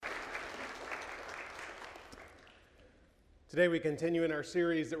Today we continue in our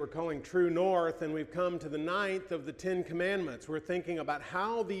series that we're calling True North, and we've come to the 9th of the 10 Commandments. We're thinking about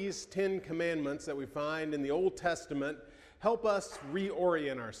how these 10 Commandments that we find in the Old Testament help us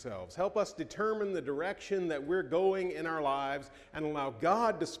reorient ourselves, help us determine the direction that we're going in our lives, and allow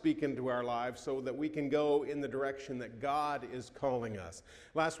God to speak into our lives so that we can go in the direction that God is calling us.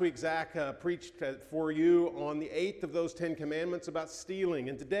 Last week, Zach preached for you on the 8th of those 10 Commandments about stealing,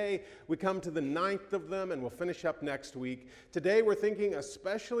 and today we come to the 9th of them, and we'll finish up next week. Today we're thinking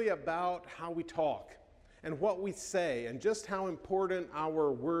especially about how we talk and what we say, and just how important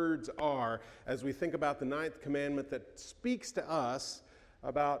our words are as we think about the 9th commandment that speaks to us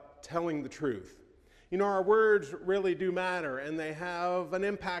about telling the truth. You know, our words really do matter, and they have an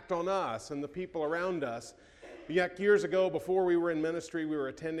impact on us and the people around us. Yet years ago, before we were in ministry, we were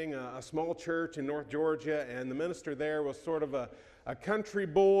attending a small church in North Georgia, and the minister there was sort of a country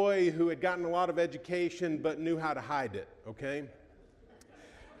boy who had gotten a lot of education but knew how to hide it, okay?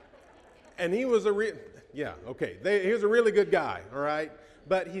 And he was he was a really good guy, all right?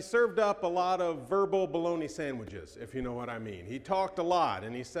 But he served up a lot of verbal bologna sandwiches, if you know what I mean. He talked a lot,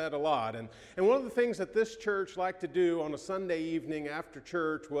 and he said a lot. And one of the things that this church liked to do on a Sunday evening after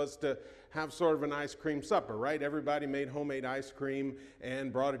church was to have sort of an ice cream supper, right? Everybody made homemade ice cream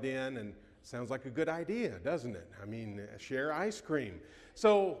and brought it in, and sounds like a good idea, doesn't it? I mean, share ice cream.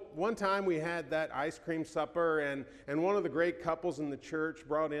 So one time we had that ice cream supper, and one of the great couples in the church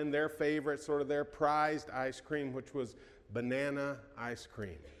brought in their favorite, sort of their prized ice cream, which was banana ice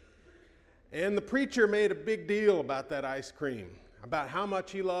cream. And the preacher made a big deal about that ice cream, about how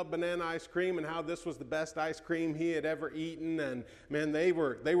much he loved banana ice cream and how this was the best ice cream he had ever eaten, and man, they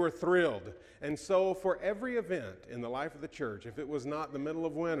were thrilled. And so for every event in the life of the church, if it was not the middle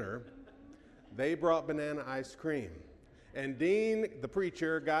of winter, they brought banana ice cream. And Dean, the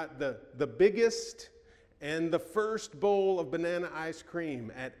preacher, got the biggest and the first bowl of banana ice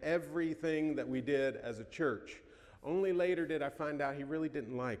cream at everything that we did as a church. Only later did I find out he really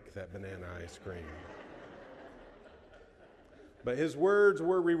didn't like that banana ice cream. But his words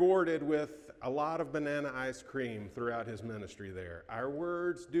were rewarded with a lot of banana ice cream throughout his ministry there. Our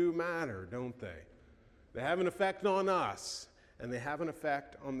words do matter, don't they? They have an effect on us, and they have an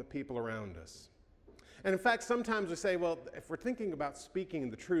effect on the people around us. And in fact, sometimes we say, well, if we're thinking about speaking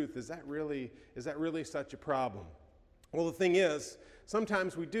the truth, is that really such a problem? Well, the thing is,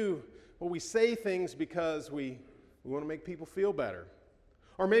 sometimes we say things because we want to make people feel better.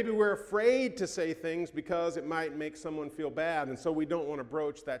 Or maybe we're afraid to say things because it might make someone feel bad, and so we don't want to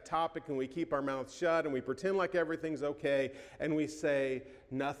broach that topic, and we keep our mouths shut, and we pretend like everything's okay, and we say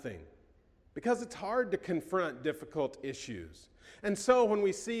nothing. Because it's hard to confront difficult issues. And so when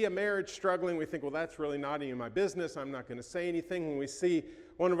we see a marriage struggling, we think, well, that's really not any of my business. I'm not going to say anything. When we see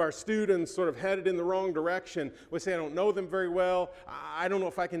one of our students sort of headed in the wrong direction, we say, I don't know them very well. I don't know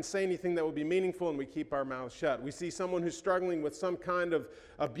if I can say anything that will be meaningful, and we keep our mouths shut. We see someone who's struggling with some kind of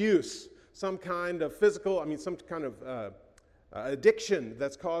abuse, some kind of some kind of addiction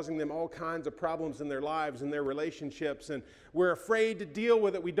that's causing them all kinds of problems in their lives and their relationships, and we're afraid to deal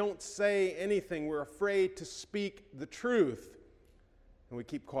with it. We don't say anything. We're afraid to speak the truth, and we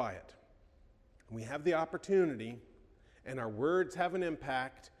keep quiet. And we have the opportunity, and our words have an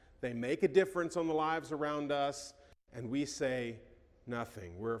impact. They make a difference on the lives around us, and we say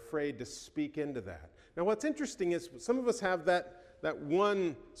nothing. We're afraid to speak into that. Now, what's interesting is some of us have that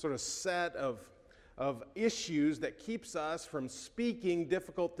one sort of set of issues that keeps us from speaking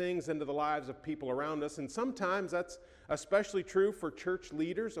difficult things into the lives of people around us. And sometimes that's especially true for church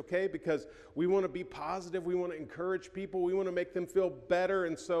leaders, okay? Because we want to be positive, we want to encourage people, we want to make them feel better,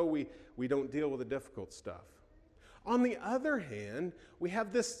 and so we don't deal with the difficult stuff. On the other hand, we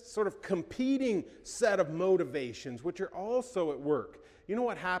have this sort of competing set of motivations, which are also at work. You know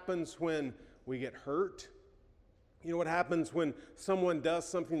what happens when we get hurt? You know what happens when someone does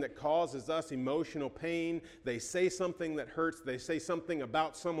something that causes us emotional pain? They say something that hurts. They say something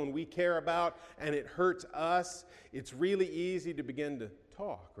about someone we care about, and it hurts us. It's really easy to begin to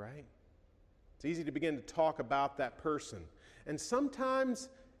talk, right? It's easy to begin to talk about that person. And sometimes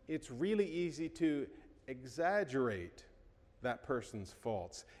it's really easy to exaggerate that person's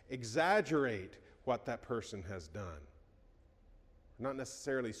faults, exaggerate what that person has done. Not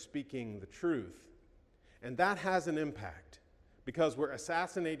necessarily speaking the truth. And that has an impact because we're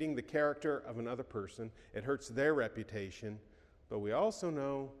assassinating the character of another person. It hurts their reputation, but we also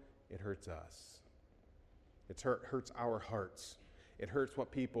know it hurts us. It hurts our hearts. It hurts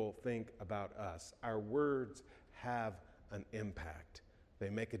what people think about us. Our words have an impact. They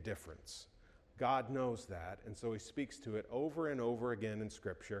make a difference. God knows that, and so he speaks to it over and over again in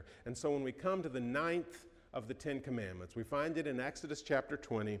Scripture. And so when we come to the 9th of the Ten Commandments. We find it in Exodus chapter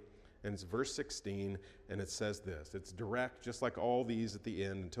 20, and it's verse 16, and it says this. It's direct, just like all these at the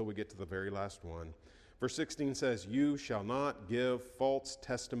end, until we get to the very last one. Verse 16 says, "You shall not give false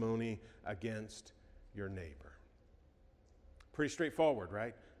testimony against your neighbor." Pretty straightforward,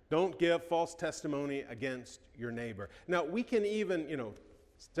 right? Don't give false testimony against your neighbor. Now, we can even,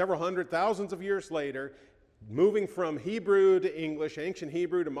 several hundred, thousands of years later, moving from Hebrew to English, ancient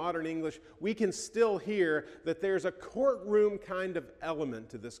Hebrew to modern English, we can still hear that there's a courtroom kind of element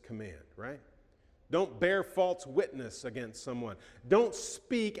to this command, right? Don't bear false witness against someone. Don't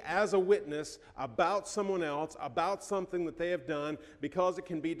speak as a witness about someone else, about something that they have done, because it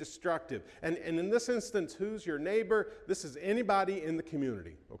can be destructive. And in this instance, who's your neighbor? This is anybody in the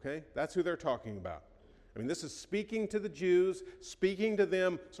community, okay? That's who they're talking about. I mean, this is speaking to the Jews, speaking to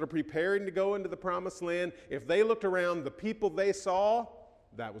them, sort of preparing to go into the promised land. If they looked around, the people they saw,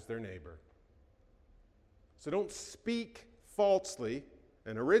 that was their neighbor. So don't speak falsely.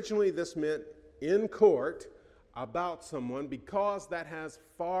 And originally this meant in court about someone, because that has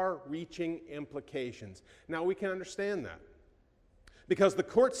far-reaching implications. Now, we can understand that, because the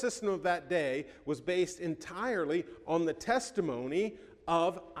court system of that day was based entirely on the testimony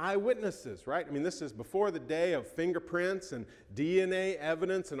of eyewitnesses, right? I mean, this is before the day of fingerprints and DNA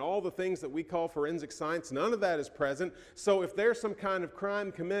evidence and all the things that we call forensic science. None of that is present. So if there's some kind of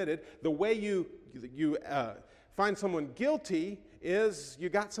crime committed, the way you find someone guilty is you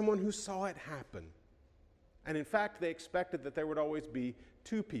got someone who saw it happen. And in fact, they expected that there would always be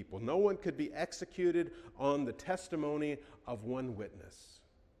two people. No one could be executed on the testimony of one witness.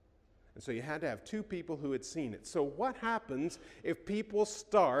 And so you had to have two people who had seen it. So what happens if people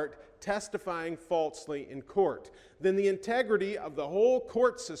start testifying falsely in court? Then the integrity of the whole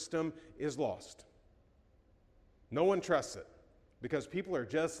court system is lost. No one trusts it, because people are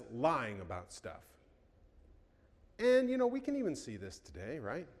just lying about stuff. And, we can even see this today,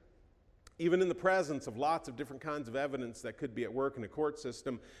 right? Even in the presence of lots of different kinds of evidence that could be at work in a court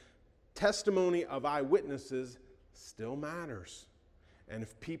system, testimony of eyewitnesses still matters. And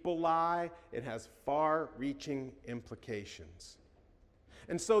if people lie, it has far-reaching implications.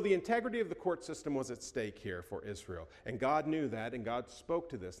 And so the integrity of the court system was at stake here for Israel. And God knew that, and God spoke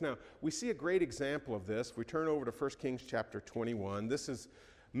to this. Now, we see a great example of this. If we turn over to 1 Kings chapter 21, this is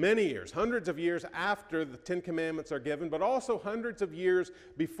many years, hundreds of years after the Ten Commandments are given, but also hundreds of years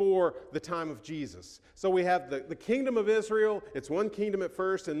before the time of Jesus. So we have the kingdom of Israel. It's one kingdom at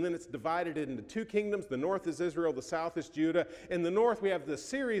first, and then it's divided into two kingdoms. The north is Israel, the south is Judah. In the north, we have this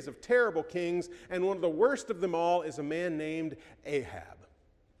series of terrible kings, and one of the worst of them all is a man named Ahab.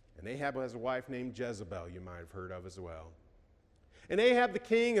 And Ahab has a wife named Jezebel, you might have heard of as well. And Ahab the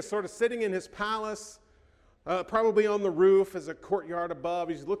king is sort of sitting in his palace, probably on the roof as a courtyard above.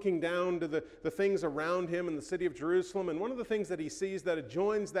 He's looking down to the things around him in the city of Jerusalem. And one of the things that he sees that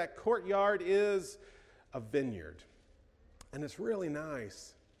adjoins that courtyard is a vineyard. And it's really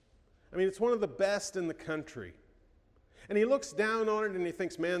nice. I mean, it's one of the best in the country. And he looks down on it and he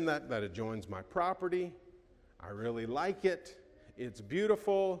thinks, man, that adjoins my property. I really like it. It's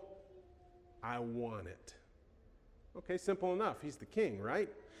beautiful. I want it. Okay, simple enough. He's the king, right?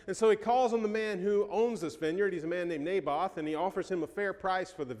 And so he calls on the man who owns this vineyard. He's a man named Naboth, and he offers him a fair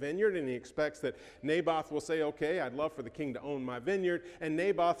price for the vineyard, and he expects that Naboth will say, okay, I'd love for the king to own my vineyard. And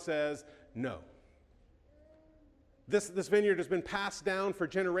Naboth says, no. This vineyard has been passed down for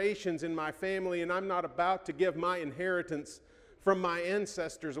generations in my family, and I'm not about to give my inheritance from my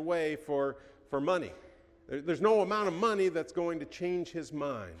ancestors away for money. There's no amount of money that's going to change his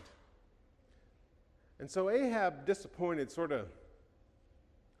mind. And so Ahab, disappointed, sort of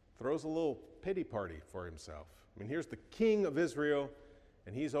throws a little pity party for himself. I mean, here's the king of Israel,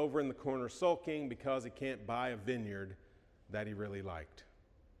 and he's over in the corner sulking because he can't buy a vineyard that he really liked.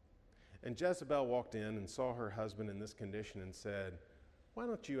 And Jezebel walked in and saw her husband in this condition and said, why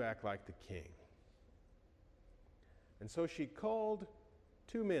don't you act like the king? And so she called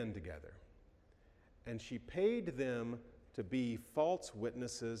two men together, and she paid them to be false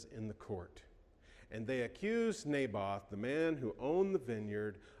witnesses in the court. And they accused Naboth, the man who owned the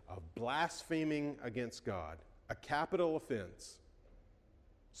vineyard, of blaspheming against God, a capital offense,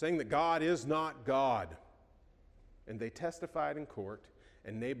 saying that God is not God. And they testified in court,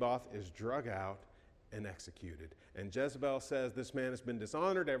 and Naboth is drug out and executed. And Jezebel says, this man has been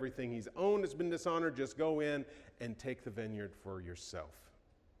dishonored, everything he's owned has been dishonored, just go in and take the vineyard for yourself.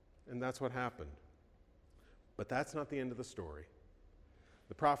 And that's what happened. But that's not the end of the story.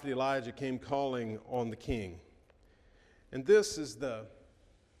 The prophet Elijah came calling on the king. And this is the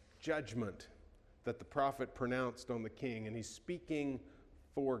judgment that the prophet pronounced on the king. And he's speaking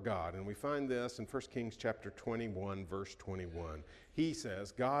for God. And we find this in 1 Kings chapter 21, verse 21. He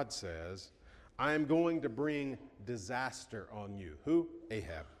says, God says, I am going to bring disaster on you. Who?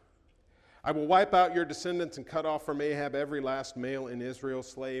 Ahab. I will wipe out your descendants and cut off from Ahab every last male in Israel,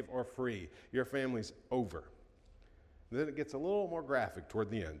 slave or free. Your family's over. Then it gets a little more graphic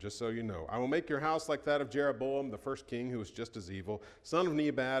toward the end, just so you know. I will make your house like that of Jeroboam, the first king, who was just as evil, son of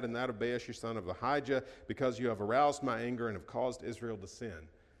Nebat, and that of Baasha, son of Ahijah, because you have aroused my anger and have caused Israel to sin.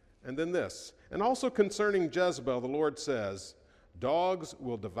 And then this, and also concerning Jezebel, the Lord says, dogs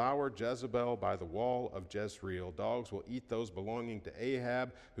will devour Jezebel by the wall of Jezreel. Dogs will eat those belonging to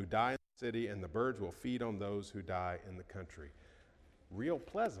Ahab who die in the city, and the birds will feed on those who die in the country. Real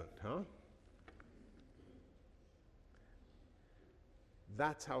pleasant, huh?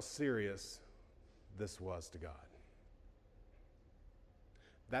 That's how serious this was to God.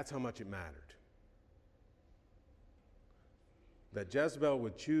 That's how much it mattered. That Jezebel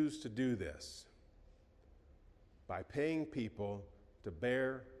would choose to do this by paying people to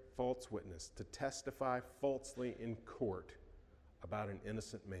bear false witness, to testify falsely in court about an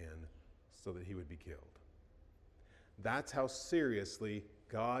innocent man so that he would be killed. That's how seriously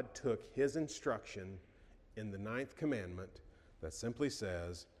God took his instruction in the 9th commandment that simply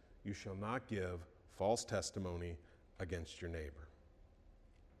says, you shall not give false testimony against your neighbor.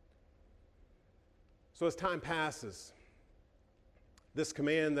 So as time passes, this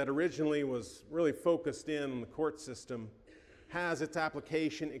command that originally was really focused in on the court system has its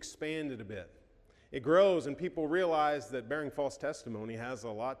application expanded a bit. It grows, and people realize that bearing false testimony has a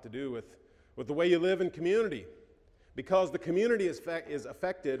lot to do with the way you live in community, because the community is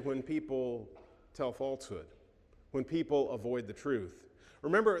affected when people tell falsehood, when people avoid the truth.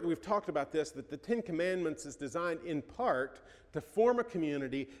 Remember, we've talked about this, that the 10 Commandments is designed in part to form a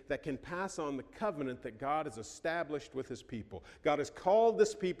community that can pass on the covenant that God has established with his people. God has called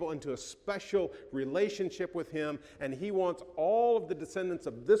this people into a special relationship with him, and he wants all of the descendants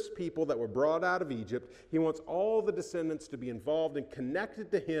of this people that were brought out of Egypt, he wants all the descendants to be involved and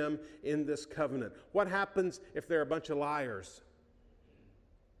connected to him in this covenant. What happens if they're a bunch of liars?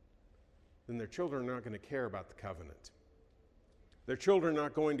 Then their children are not going to care about the covenant. Their children are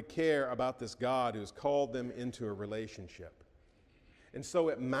not going to care about this God who has called them into a relationship. And so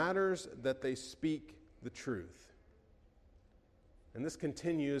it matters that they speak the truth. And this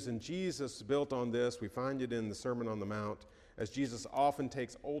continues, and Jesus built on this. We find it in the Sermon on the Mount, as Jesus often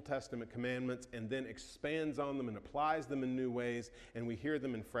takes Old Testament commandments and then expands on them and applies them in new ways, and we hear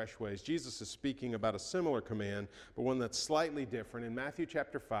them in fresh ways. Jesus is speaking about a similar command, but one that's slightly different. In Matthew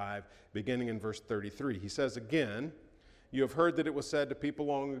chapter 5, beginning in verse 33, he says again, you have heard that it was said to people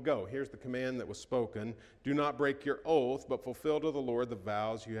long ago. Here's the command that was spoken. Do not break your oath, but fulfill to the Lord the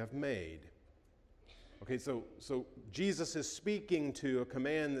vows you have made. Okay, so Jesus is speaking to a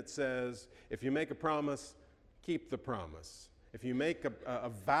command that says, if you make a promise, keep the promise. If you make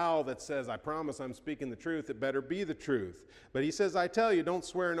a vow that says, I promise I'm speaking the truth, it better be the truth. But he says, I tell you, don't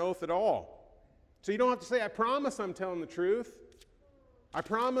swear an oath at all. So you don't have to say, I promise I'm telling the truth. I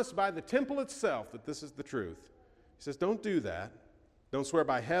promise by the temple itself that this is the truth. He says, don't do that. Don't swear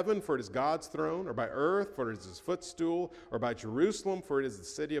by heaven, for it is God's throne, or by earth, for it is his footstool, or by Jerusalem, for it is the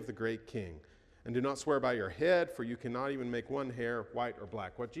city of the great king. And do not swear by your head, for you cannot even make one hair white or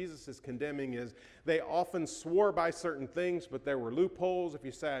black. What Jesus is condemning is they often swore by certain things, but there were loopholes. If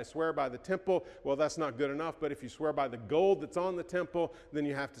you say, I swear by the temple, well, that's not good enough. But if you swear by the gold that's on the temple, then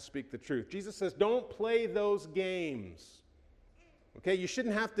you have to speak the truth. Jesus says, don't play those games. Okay, you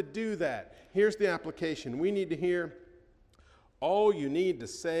shouldn't have to do that. Here's the application. We need to hear, all you need to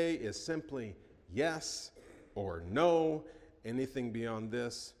say is simply yes or no. Anything beyond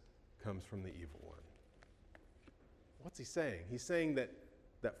this comes from the evil one. What's he saying? He's saying that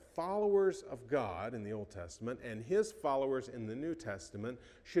followers of God in the Old Testament and his followers in the New Testament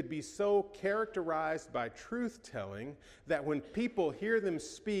should be so characterized by truth-telling that when people hear them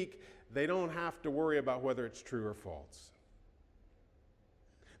speak, they don't have to worry about whether it's true or false.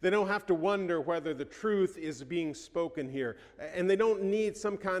 They don't have to wonder whether the truth is being spoken here. And they don't need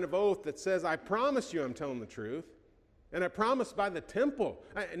some kind of oath that says, I promise you I'm telling the truth. And I promise by the temple.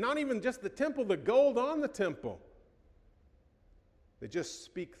 Not even just the temple, the gold on the temple. They just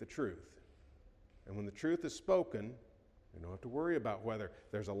speak the truth. And when the truth is spoken, you don't have to worry about whether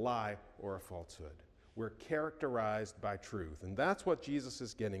there's a lie or a falsehood. We're characterized by truth. And that's what Jesus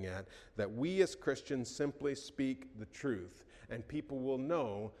is getting at, that we as Christians simply speak the truth. And people will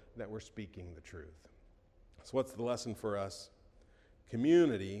know that we're speaking the truth. So what's the lesson for us?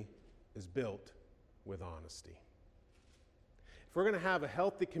 Community is built with honesty. If we're going to have a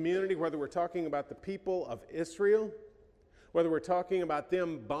healthy community, whether we're talking about the people of Israel, whether we're talking about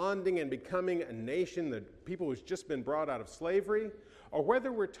them bonding and becoming a nation, the people who's just been brought out of slavery, or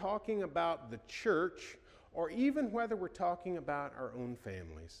whether we're talking about the church, or even whether we're talking about our own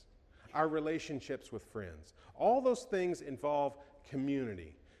families, our relationships with friends. All those things involve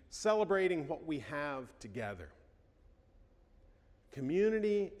community, celebrating what we have together.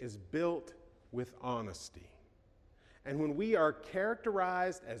 Community is built with honesty. And when we are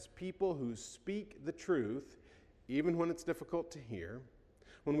characterized as people who speak the truth, even when it's difficult to hear,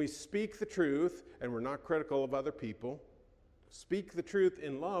 when we speak the truth and we're not critical of other people, speak the truth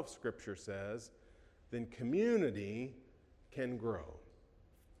in love, Scripture says, then community can grow.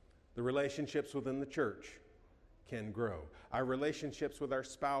 The relationships within the church can grow. Our relationships with our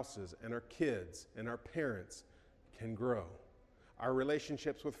spouses and our kids and our parents can grow. Our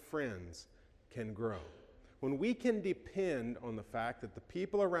relationships with friends can grow. When we can depend on the fact that the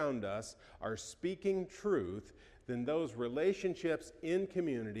people around us are speaking truth, then those relationships in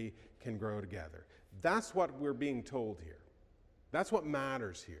community can grow together. That's what we're being told here. That's what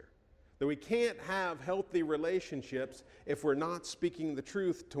matters here. That we can't have healthy relationships if we're not speaking the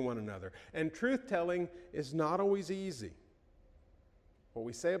truth to one another. And truth-telling is not always easy. What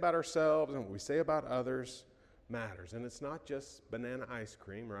we say about ourselves and what we say about others matters. And it's not just banana ice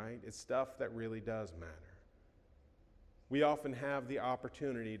cream, right? It's stuff that really does matter. We often have the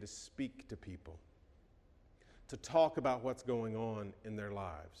opportunity to speak to people, to talk about what's going on in their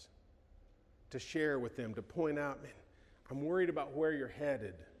lives, to share with them, to point out, man, I'm worried about where you're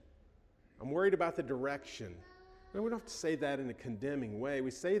headed. I'm worried about the direction. No, we don't have to say that in a condemning way.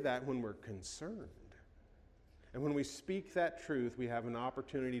 We say that when we're concerned. And when we speak that truth, we have an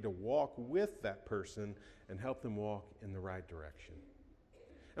opportunity to walk with that person and help them walk in the right direction.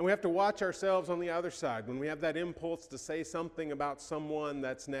 And we have to watch ourselves on the other side when we have that impulse to say something about someone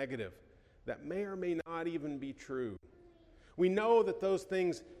that's negative, that may or may not even be true. We know that those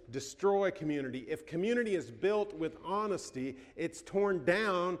things destroy community. If community is built with honesty, it's torn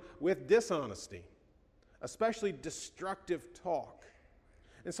down with dishonesty, especially destructive talk.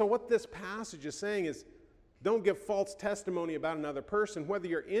 And so what this passage is saying is, don't give false testimony about another person, whether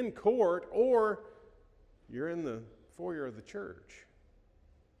you're in court or you're in the foyer of the church.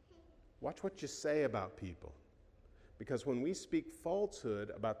 Watch what you say about people. Because when we speak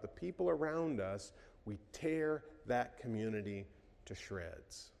falsehood about the people around us, we tear that community to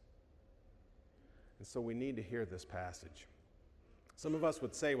shreds. And so we need to hear this passage. Some of us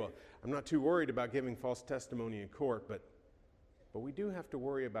would say, well, I'm not too worried about giving false testimony in court, but we do have to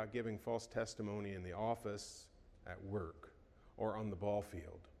worry about giving false testimony in the office, at work, or on the ball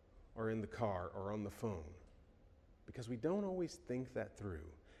field, or in the car, or on the phone. Because we don't always think that through.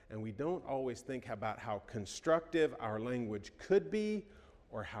 And we don't always think about how constructive our language could be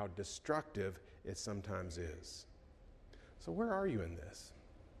or how destructive it sometimes is. So where are you in this?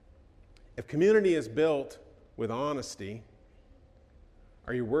 If community is built with honesty,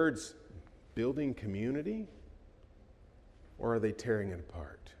 are your words building community or are they tearing it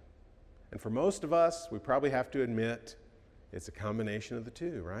apart? And for most of us, we probably have to admit it's a combination of the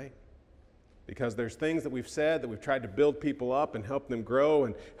two, right? Because there's things that we've said that we've tried to build people up and help them grow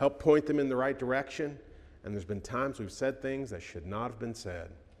and help point them in the right direction. And there's been times we've said things that should not have been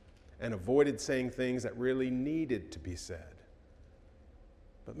said and avoided saying things that really needed to be said.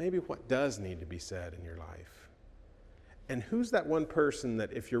 But maybe what does need to be said in your life? And who's that one person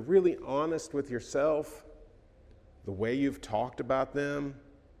that if you're really honest with yourself, the way you've talked about them,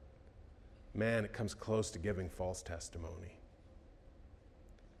 man, it comes close to giving false testimony.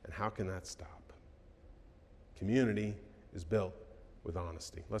 And how can that stop? Community is built with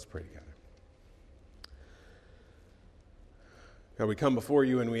honesty. Let's pray together. God, we come before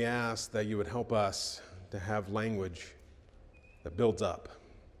you and we ask that you would help us to have language that builds up,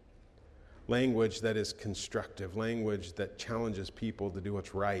 language that is constructive, language that challenges people to do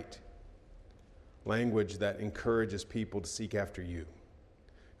what's right, language that encourages people to seek after you.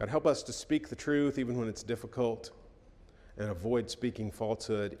 God, help us to speak the truth even when it's difficult, and avoid speaking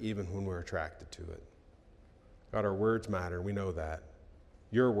falsehood even when we're attracted to it. God, our words matter. We know that.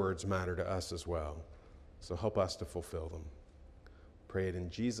 Your words matter to us as well. So help us to fulfill them. Pray it in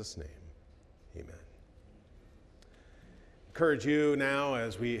Jesus' name. Amen. Encourage you now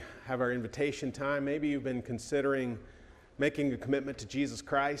as we have our invitation time. Maybe you've been considering making a commitment to Jesus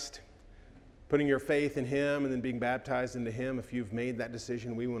Christ, putting your faith in Him and then being baptized into Him. If you've made that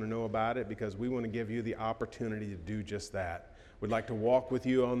decision, we want to know about it because we want to give you the opportunity to do just that. We'd like to walk with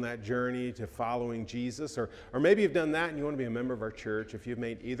you on that journey to following Jesus. Or maybe you've done that and you want to be a member of our church. If you've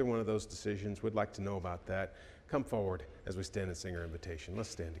made either one of those decisions, we'd like to know about that. Come forward as we stand and sing our invitation. Let's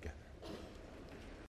stand together.